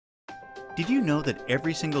Did you know that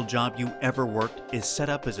every single job you ever worked is set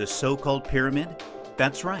up as a so-called pyramid?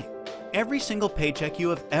 That's right. Every single paycheck you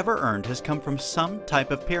have ever earned has come from some type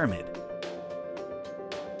of pyramid.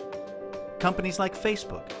 Companies like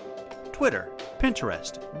Facebook, Twitter,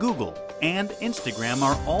 Pinterest, Google, and Instagram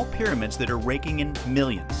are all pyramids that are raking in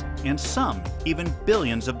millions, and some even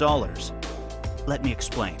billions of dollars. Let me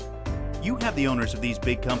explain. You have the owners of these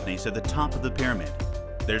big companies at the top of the pyramid.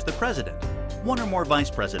 There's the president, one or more vice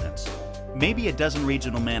presidents, maybe a dozen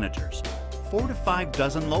regional managers, 4 to 5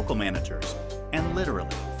 dozen local managers, and literally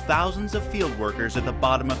thousands of field workers at the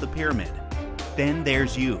bottom of the pyramid. Then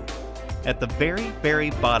there's you, at the very,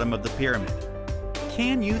 very bottom of the pyramid.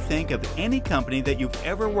 Can you think of any company that you've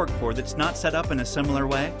ever worked for that's not set up in a similar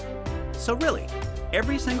way? So really,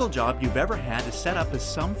 every single job you've ever had is set up as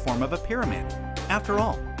some form of a pyramid. After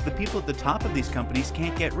all, the people at the top of these companies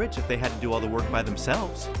can't get rich if they had to do all the work by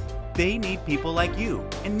themselves. They need people like you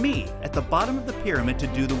and me at the bottom of the pyramid to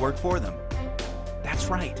do the work for them. That's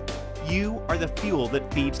right. You are the fuel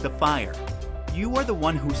that feeds the fire. You are the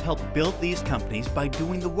one who's helped build these companies by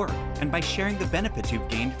doing the work and by sharing the benefits you've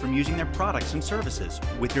gained from using their products and services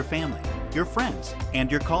with your family, your friends, and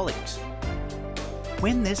your colleagues.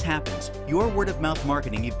 When this happens, your word-of-mouth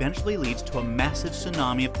marketing eventually leads to a massive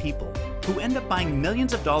tsunami of people who end up buying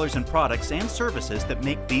millions of dollars in products and services that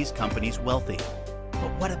make these companies wealthy.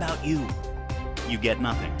 But what about you? You get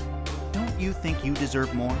nothing. Don't you think you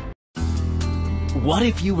deserve more? What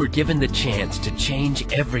if you were given the chance to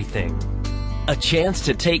change everything? A chance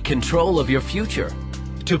to take control of your future,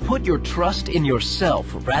 to put your trust in yourself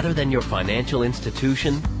rather than your financial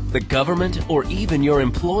institution, the government, or even your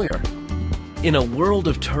employer. In a world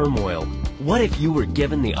of turmoil, what if you were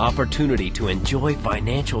given the opportunity to enjoy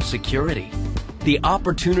financial security? The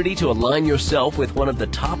opportunity to align yourself with one of the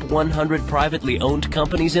top 100 privately owned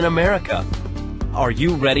companies in America. Are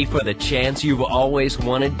you ready for the chance you've always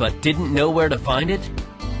wanted but didn't know where to find it?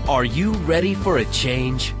 Are you ready for a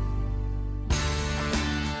change?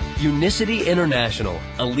 Unicity International,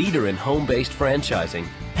 a leader in home-based franchising,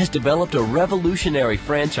 has developed a revolutionary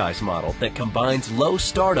franchise model that combines low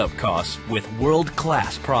startup costs with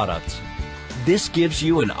world-class products. This gives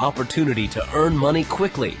you an opportunity to earn money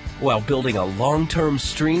quickly while building a long-term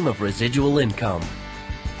stream of residual income.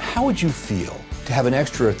 How would you feel to have an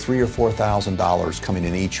extra $3,000 or $4,000 coming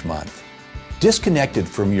in each month, disconnected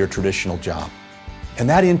from your traditional job? And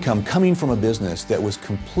that income coming from a business that was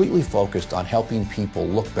completely focused on helping people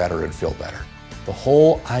look better and feel better. The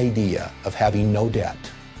whole idea of having no debt,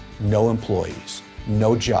 no employees,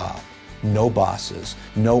 no job, no bosses,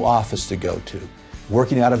 no office to go to,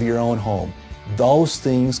 working out of your own home, those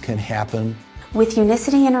things can happen. With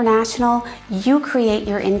Unicity International, you create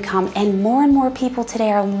your income, and more people today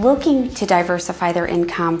are looking to diversify their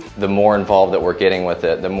income. The more involved that we're getting with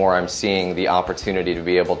it, the more I'm seeing the opportunity to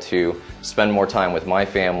be able to spend more time with my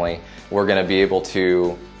family. We're going to be able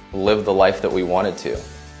to live the life that we wanted to.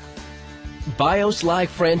 BIOS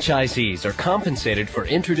Life franchisees are compensated for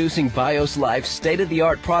introducing BIOS Life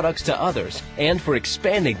state-of-the-art products to others and for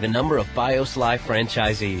expanding the number of BIOS Life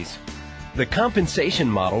franchisees. The compensation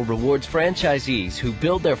model rewards franchisees who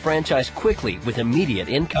build their franchise quickly with immediate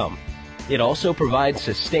income. It also provides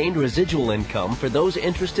sustained residual income for those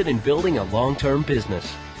interested in building a long-term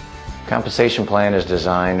business. Compensation plan is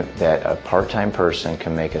designed that a part-time person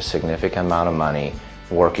can make a significant amount of money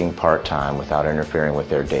working part-time without interfering with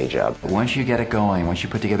their day job. Once you get it going, once you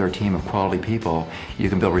put together a team of quality people, you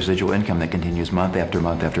can build residual income that continues month after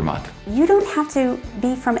month after month. You don't have to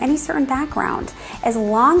be from any certain background. As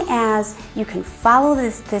long as you can follow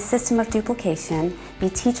this system of duplication, be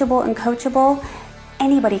teachable and coachable,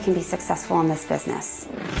 anybody can be successful in this business.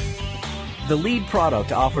 The lead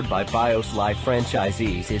product offered by BIOS Life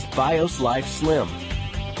franchisees is BIOS Life Slim.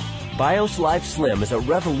 BIOS Life Slim is a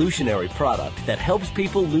revolutionary product that helps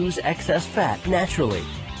people lose excess fat naturally.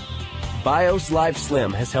 BIOS Life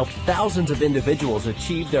Slim has helped thousands of individuals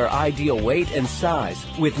achieve their ideal weight and size,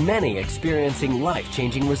 with many experiencing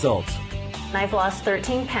life-changing results. I've lost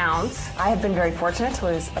 13 pounds. I have been very fortunate to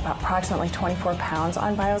lose about approximately 24 pounds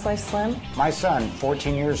on BIOS Life Slim. My son,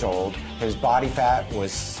 14 years old, his body fat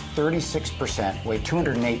was 36%, weighed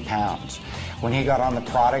 208 pounds. When he got on the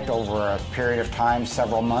product over a period of time,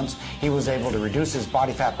 several months, he was able to reduce his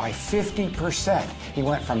body fat by 50%. He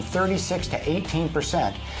went from 36 to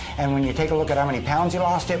 18%. And when you take a look at how many pounds he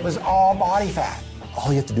lost, it was all body fat. All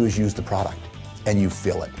you have to do is use the product, and you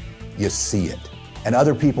feel it, you see it, and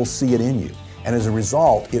other people see it in you. And as a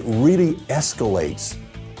result, it really escalates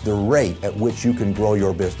the rate at which you can grow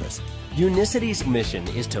your business. Unicity's mission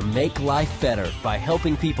is to make life better by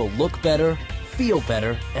helping people look better, feel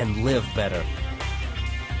better, and live better.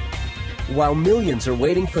 While millions are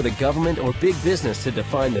waiting for the government or big business to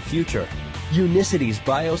define the future, Unicity's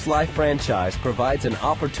BIOS Life franchise provides an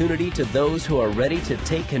opportunity to those who are ready to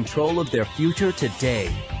take control of their future today.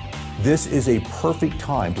 This is a perfect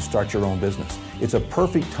time to start your own business. It's a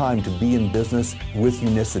perfect time to be in business with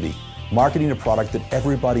Unicity, marketing a product that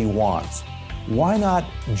everybody wants. Why not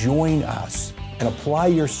join us and apply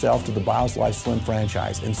yourself to the BIOS Life Slim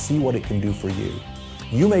franchise and see what it can do for you?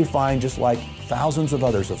 You may find, just like thousands of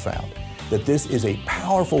others have found, that this is a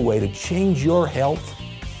powerful way to change your health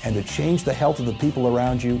and to change the health of the people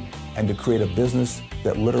around you and to create a business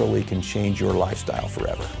that literally can change your lifestyle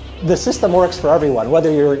forever. The system works for everyone, whether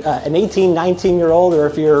you're an 18, 19-year-old or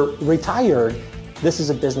if you're retired, this is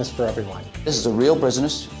a business for everyone. This is a real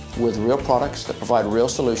business with real products that provide real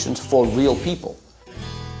solutions for real people.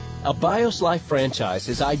 A BIOS Life franchise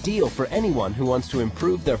is ideal for anyone who wants to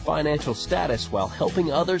improve their financial status while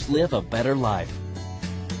helping others live a better life.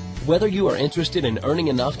 Whether you are interested in earning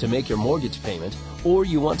enough to make your mortgage payment or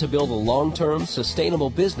you want to build a long-term,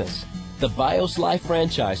 sustainable business, the BIOS Life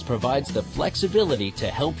franchise provides the flexibility to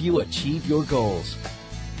help you achieve your goals.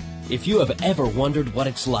 If you have ever wondered what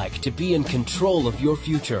it's like to be in control of your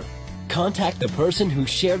future, contact the person who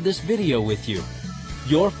shared this video with you.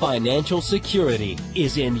 Your financial security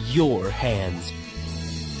is in your hands.